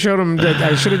shouldn't have showed them that.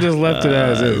 I should have just left it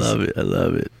as is. I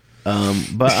love it.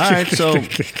 But all right, so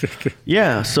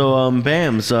yeah, so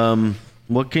Bams,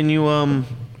 what can you in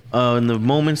the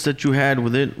moments that you had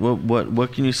with it,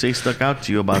 what can you say stuck out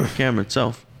to you about the camera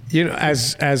itself? You know,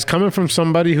 as coming from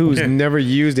somebody who's never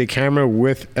used a camera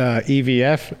with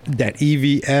EVF, that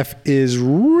EVF is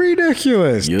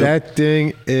ridiculous. Yep. That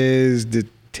thing is the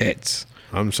tits.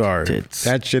 I'm sorry. Tits.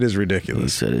 That shit is ridiculous. You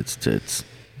said it's tits.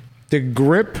 The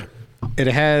grip, it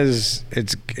has,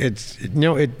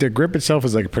 the grip itself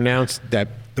is like pronounced that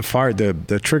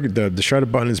the trigger, the shutter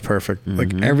button is perfect. Mm-hmm.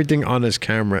 Like everything on this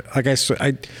camera, like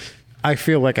I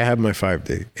feel like I have my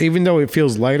 5D. Even though it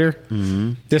feels lighter,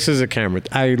 this is a camera.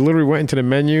 I literally went into the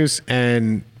menus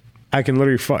and I can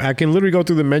literally go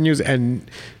through the menus and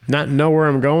not know where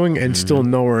I'm going and still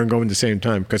know where I'm going at the same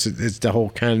time because it's the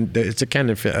whole it's a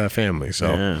Canon family. So,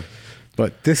 yeah.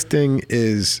 But this thing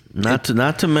is not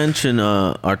to mention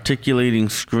articulating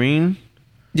screen.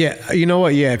 Yeah, you know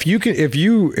what? Yeah, if you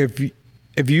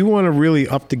want to really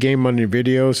up the game on your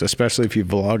videos, especially if you're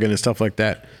vlogging and stuff like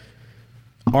that.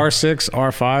 R6,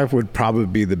 R5 would probably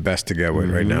be the best to go with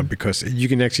right now because you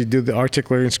can actually do the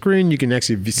articulating screen. You can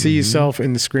actually see yourself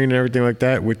in the screen and everything like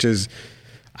that, which is,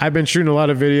 I've been shooting a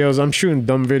lot of videos. I'm shooting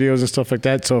dumb videos and stuff like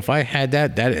that. So if I had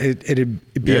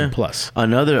it'd be a plus.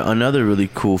 Another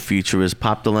really cool feature is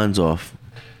pop the lens off.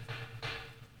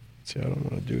 See, I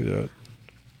don't want to do that.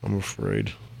 I'm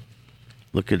afraid.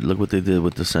 Look what they did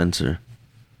with the sensor.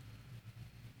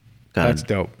 Got That's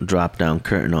dope. Drop down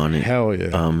curtain on it. Hell yeah.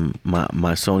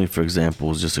 My Sony, for example,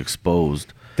 was just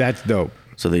exposed. That's dope.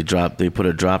 So they put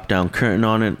a drop down curtain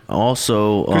on it.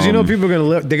 Also, because people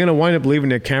are gonna wind up leaving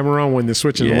their camera on when they're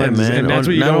switching the lenses, man. and that's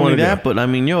what you don't want to do. But I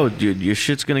mean, your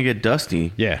shit's gonna get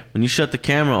dusty. Yeah. When you shut the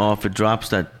camera off, it drops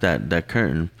that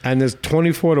curtain. And there's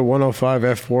 24 to 105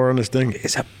 f4 on this thing.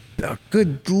 It's a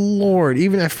good Lord,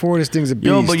 even f4, this thing's a beast.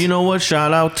 Yo, but you know what?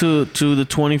 Shout out to the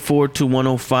 24 to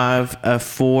 105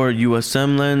 f4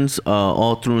 USM lens,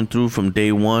 all through and through from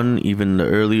day one. Even the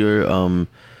earlier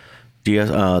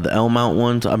the L mount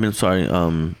ones. I mean, sorry,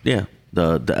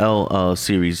 the L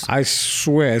series. I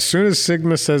swear, as soon as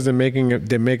Sigma says they're making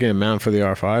a mount for the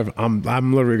R5,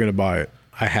 I'm literally gonna buy it.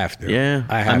 I have to. Yeah,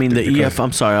 I mean the EF.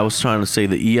 I'm sorry, I was trying to say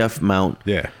the EF mount.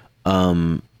 Yeah.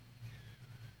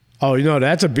 Oh, you know,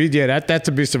 that's a beast. Yeah, that's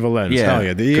a beast of a lens. Yeah, hell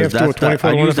yeah. The EF24.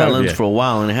 I used that lens for a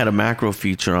while, and it had a macro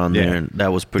feature on there, and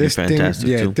that was pretty fantastic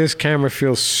too. Yeah, this camera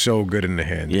feels so good in the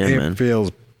hand. Yeah, man. It feels.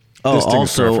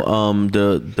 Also,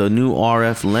 the new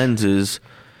RF lenses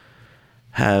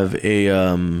have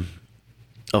a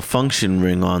function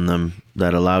ring on them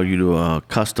that allow you to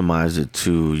customize it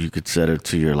to. You could set it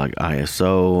to your like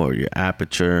ISO or your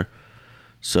aperture.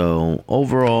 So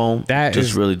overall, that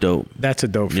is really dope. That's a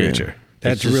dope feature. Yeah.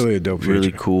 That's really a dope feature.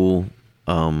 Really cool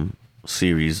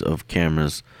series of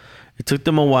cameras. It took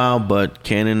them a while, but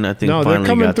Canon, I think,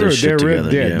 finally got their shit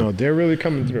together. No, they're really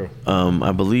coming through.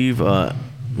 I believe,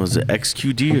 was it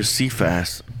XQD or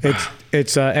CFast?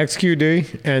 It's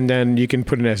XQD, and then you can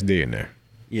put an SD in there.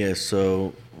 Yeah,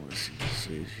 so let's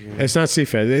see here. It's not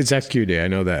CFast. It's XQD. I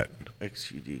know that.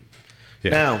 XQD.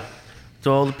 Yeah. Now, to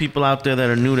all the people out there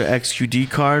that are new to XQD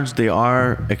cards, they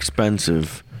are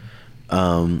expensive.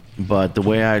 But the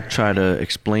way I try to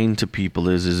explain to people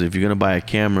is if you're gonna buy a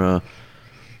camera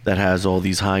that has all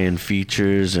these high-end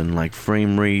features and like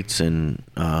frame rates and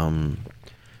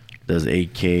does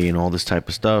 8K and all this type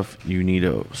of stuff, you need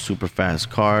a super fast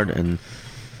card, and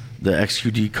the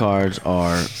XQD cards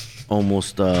are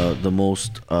almost the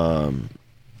most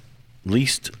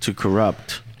least to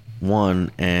corrupt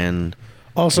one, and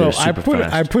Also, They're super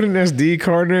fast. I put an SD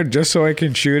card in it just so I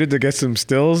can shoot it to get some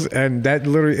stills, and that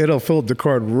literally it'll fill up the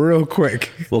card real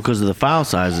quick. Well, because of the file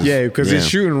sizes. Yeah, because it's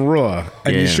shooting raw,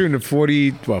 and you're shooting at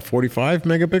 45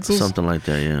 megapixels, something like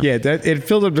that. Yeah. Yeah, that it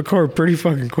filled up the card pretty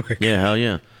fucking quick. Yeah, hell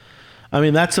yeah. I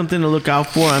mean, that's something to look out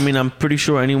for. I mean, I'm pretty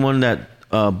sure anyone that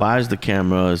buys the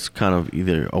camera is kind of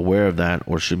either aware of that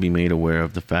or should be made aware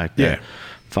of the fact that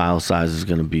file size is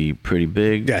going to be pretty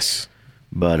big. Yes.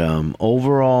 But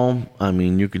overall, I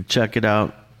mean, you can check it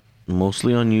out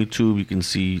mostly on YouTube. You can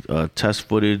see test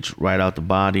footage right out the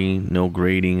body, no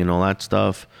grading and all that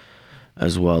stuff,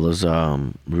 as well as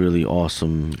really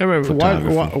awesome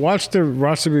photography. Watch the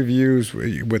reviews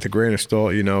with a grain of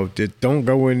salt. You know, don't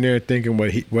go in there thinking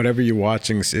whatever you're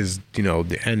watching is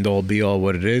the end all be all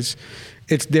what it is.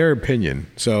 It's their opinion,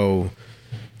 so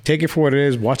take it for what it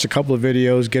is. Watch a couple of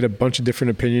videos, get a bunch of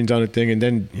different opinions on the thing, and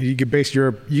then you can base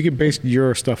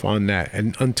your stuff on that.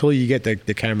 And until you get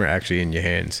the camera actually in your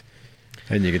hands,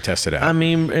 and you can test it out. I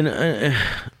mean,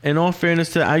 in all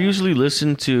fairness, I usually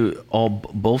listen to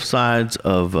both sides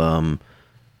of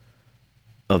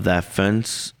that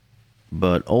fence,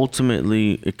 but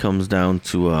ultimately it comes down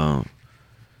to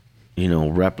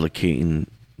replicating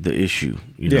the issue.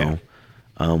 You know,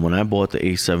 when I bought the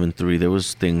A7 III, there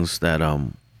was things that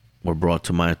were brought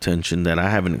to my attention that I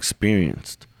haven't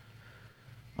experienced.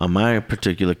 On my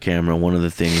particular camera, one of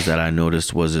the things that I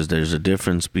noticed is there's a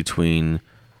difference between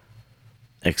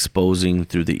exposing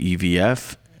through the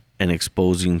EVF and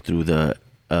exposing through the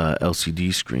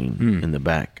LCD screen in the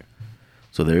back.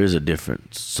 So there is a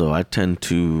difference. So I tend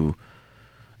to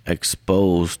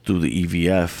expose through the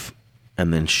EVF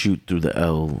and then shoot through the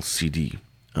LCD.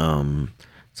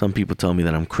 Some people tell me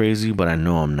that I'm crazy, but I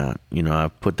know I'm not. I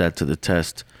put that to the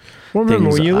test. Well, remember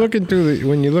when you look into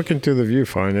the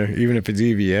viewfinder, even if it's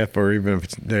EVF or even if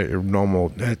it's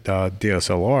normal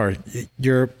DSLR,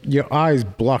 your eyes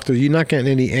blocked. You're not getting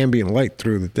any ambient light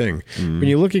through the thing. When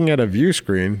you're looking at a view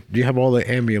screen, you have all the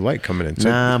ambient light coming in.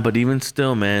 Nah, but even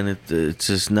still, man, it's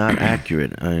just not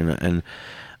accurate. And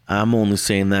I'm only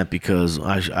saying that because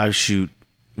I shoot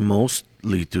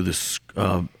mostly through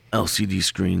the LCD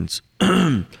screens.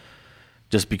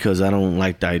 Just because I don't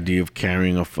like the idea of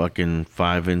carrying a fucking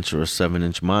 5-inch or a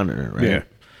 7-inch monitor, right? Yeah.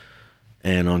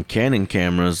 And on Canon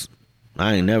cameras,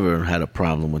 I ain't never had a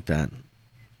problem with that.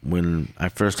 When I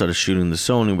first started shooting the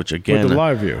Sony, which again, with the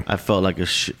live view, I felt like a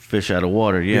fish out of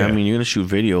water. Yeah, I mean, you're gonna shoot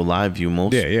video live view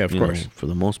most. Yeah, of course, for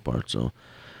the most part. So,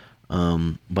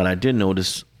 but I did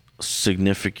notice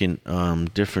significant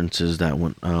differences that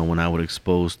when I would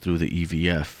expose through the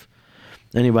EVF.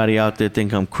 Anybody out there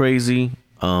think I'm crazy?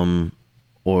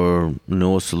 Or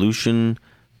know a solution,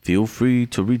 feel free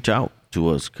to reach out to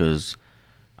us, because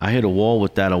I hit a wall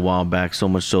with that a while back, so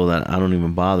much so that I don't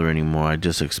even bother anymore. I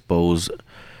just expose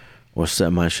or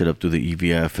set my shit up through the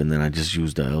EVF, and then I just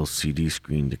use the LCD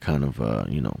screen to kind of,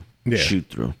 shoot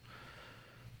through.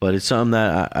 But it's something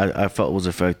that I felt was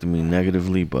affecting me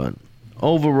negatively, but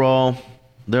overall,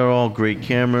 they're all great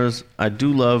cameras. I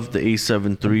do love the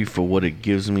A7 III for what it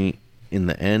gives me in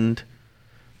the end.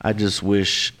 I just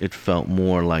wish it felt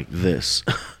more like this,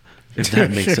 if that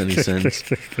makes any sense.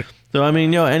 So, I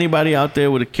mean, anybody out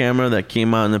there with a camera that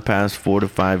came out in the past 4 to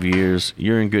 5 years,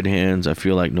 you're in good hands. I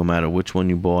feel like no matter which one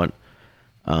you bought.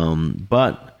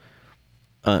 But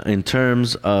in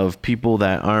terms of people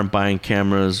that aren't buying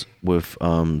cameras with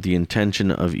the intention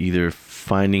of either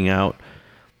finding out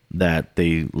that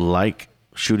they like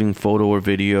shooting photo or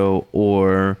video,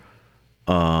 or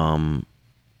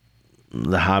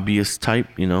the hobbyist type,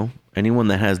 anyone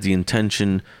that has the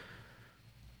intention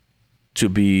to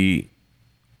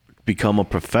become a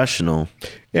professional.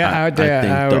 Yeah, I think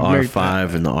the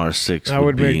R5 and the R6 I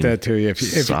would make that too.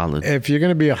 Solid. If you're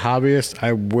going to be a hobbyist,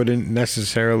 I wouldn't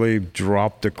necessarily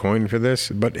drop the coin for this.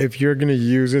 But if you're going to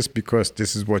use this because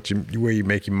this is where you're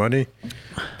making money,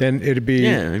 then it'd be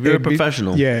if you're a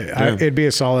professional. It'd be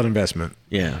a solid investment.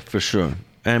 Yeah, for sure.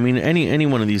 I mean, any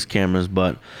one of these cameras,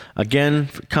 but again,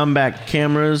 comeback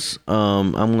cameras,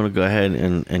 I'm going to go ahead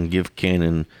and give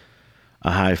Canon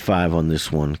a high five on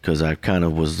this one, because I kind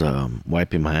of was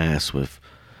wiping my ass with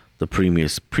the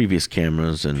previous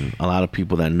cameras, and a lot of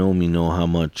people that know me know how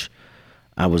much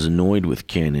I was annoyed with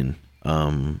Canon.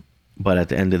 But at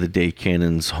the end of the day,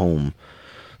 Canon's home.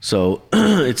 So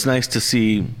it's nice to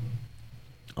see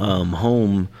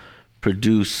home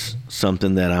produce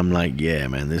something that I'm like, yeah,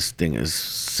 man, this thing is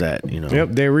set, Yep,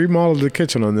 they remodeled the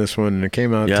kitchen on this one, and it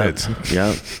came out tits.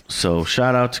 Yep. So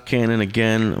shout out to Canon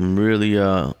again. I'm really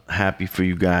happy for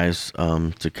you guys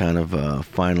to kind of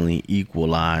finally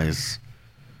equalize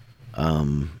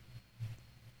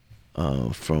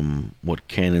from what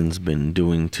Canon's been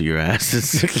doing to your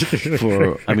asses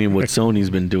what Sony's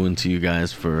been doing to you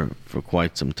guys for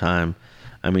quite some time.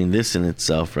 I mean, this in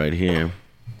itself right here.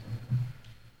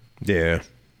 Yeah.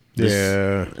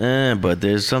 But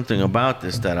there's something about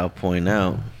this that I'll point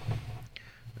out.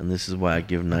 And this is why I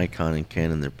give Nikon and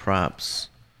Canon their props.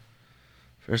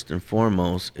 First and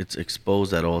foremost, it's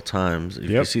exposed at all times. You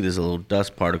can see there's a little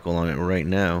dust particle on it right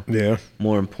now. Yeah.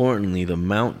 More importantly, the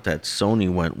mount that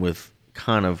Sony went with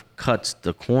kind of cuts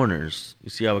the corners. You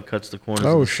see how it cuts the corners?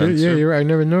 Oh, shit. Yeah, you're right. I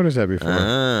never noticed that before.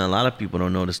 A lot of people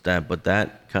don't notice that, but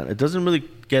that it doesn't really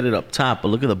get it up top, but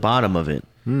look at the bottom of it.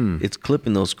 It's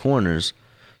clipping those corners.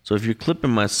 So if you're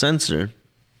clipping my sensor,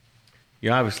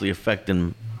 you're obviously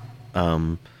affecting...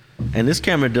 and this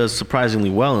camera does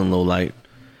surprisingly well in low light.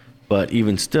 But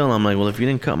even still, I'm like, well, if you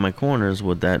didn't cut my corners,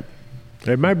 would that...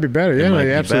 It might be better. Yeah,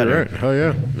 you're absolutely right. Hell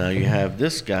yeah. Now you have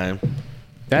this guy.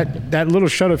 That little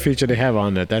shutter feature they have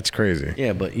on that's crazy.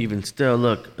 Yeah, but even still,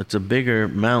 look, it's a bigger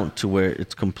mount to where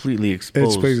it's completely exposed.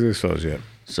 It's completely exposed, yeah.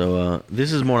 So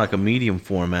this is more like a medium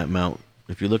format mount.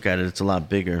 If you look at it, it's a lot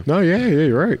bigger. No, yeah,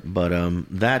 you're right. But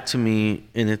that to me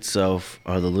in itself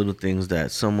are the little things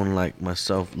that someone like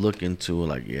myself look into,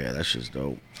 like, yeah, that's just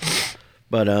dope.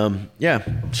 But yeah,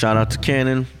 shout out to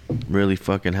Canon. Really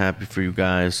fucking happy for you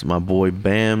guys. My boy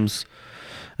Bams.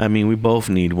 I mean, we both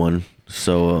need one.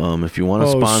 So if you want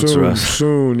to sponsor us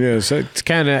soon, yes, it's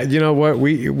kind of, you know what,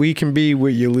 we can be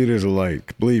what your leaders are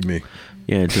like. Believe me.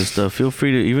 Yeah, just feel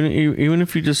free to even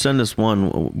if you just send us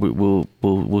one,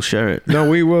 we'll share it. No,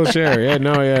 we will share it. Yeah,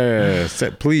 no, yeah.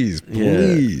 Please.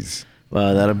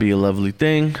 Well, that'll be a lovely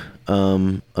thing.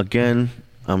 Again,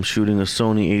 I'm shooting a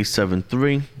Sony A7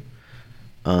 III.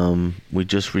 We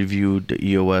just reviewed the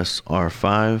EOS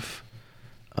R5.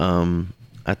 I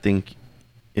think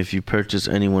if you purchase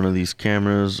any one of these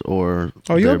cameras or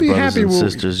you'll be happy and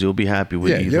sisters, you'll be happy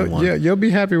with either one. Yeah, you'll be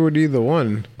happy with either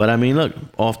one. But I mean, look,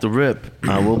 off the rip,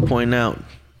 I will point out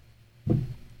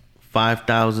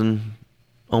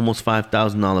almost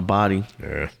 $5,000 body.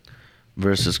 Yeah.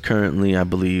 Versus currently, I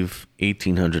believe,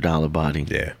 $1,800 body.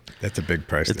 Yeah, that's a big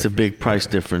price. It's a big price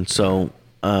difference. So,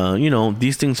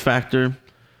 these things factor.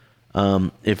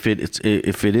 If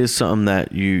it is something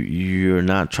that you're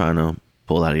not trying to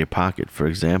pull out of your pocket, for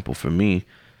example, for me,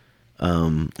 it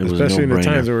was especially a no-brainer. In the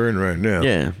times that we're in right now.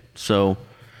 Yeah. So,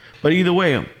 but either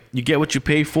way, you get what you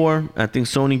pay for. I think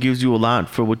Sony gives you a lot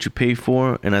for what you pay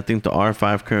for, and I think the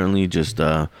R5 currently just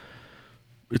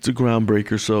it's a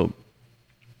groundbreaker. So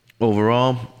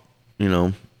overall,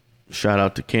 shout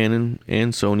out to Canon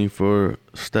and Sony for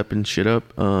stepping shit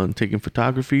up, taking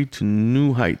photography to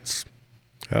new heights.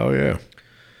 Hell yeah.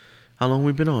 How long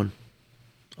we been on?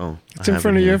 Oh, it's in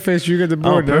front of your face. You got the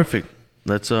board. Oh, perfect.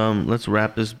 Let's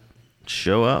wrap this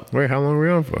show up. Wait, how long are we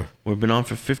on for? We've been on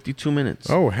for 52 minutes.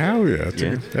 Oh, hell yeah.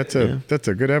 That's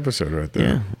a good episode right there.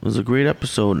 Yeah, it was a great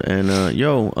episode. And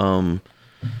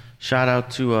shout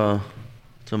out to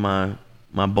my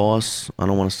boss. I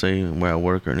don't want to say where I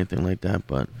work or anything like that,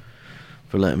 but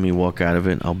for letting me walk out of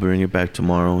it. I'll bring it back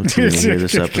tomorrow. If you didn't hear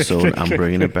this episode, I'm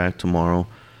bringing it back tomorrow.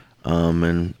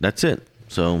 And that's it.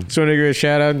 So I give a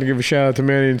shout out to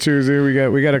Manny and Susie. We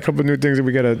got a couple new things that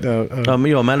we got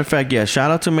to. Matter of fact, yeah.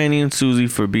 Shout out to Manny and Susie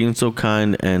for being so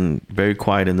kind and very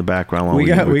quiet in the background while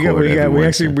we added a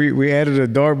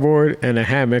dartboard and a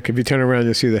hammock. If you turn around,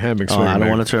 you'll see the hammock. I don't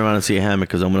want to turn around and see a hammock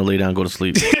because I'm going to lay down and go to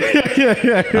sleep.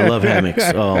 I love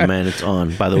hammocks. Oh man, it's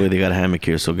on. By the way, they got a hammock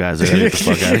here, so guys, I gotta get the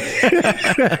fuck out of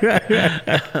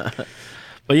here.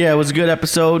 But yeah, it was a good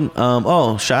episode.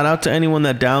 Shout out to anyone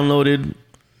that downloaded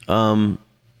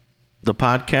the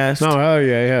podcast. No, hell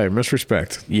yeah, much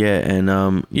respect. Yeah,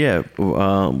 and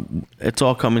it's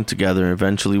all coming together.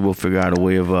 Eventually, we'll figure out a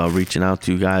way of reaching out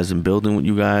to you guys and building with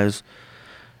you guys.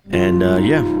 And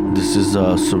this is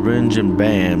Syringe and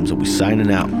Bams, and we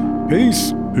signing out.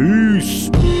 Peace. Peace.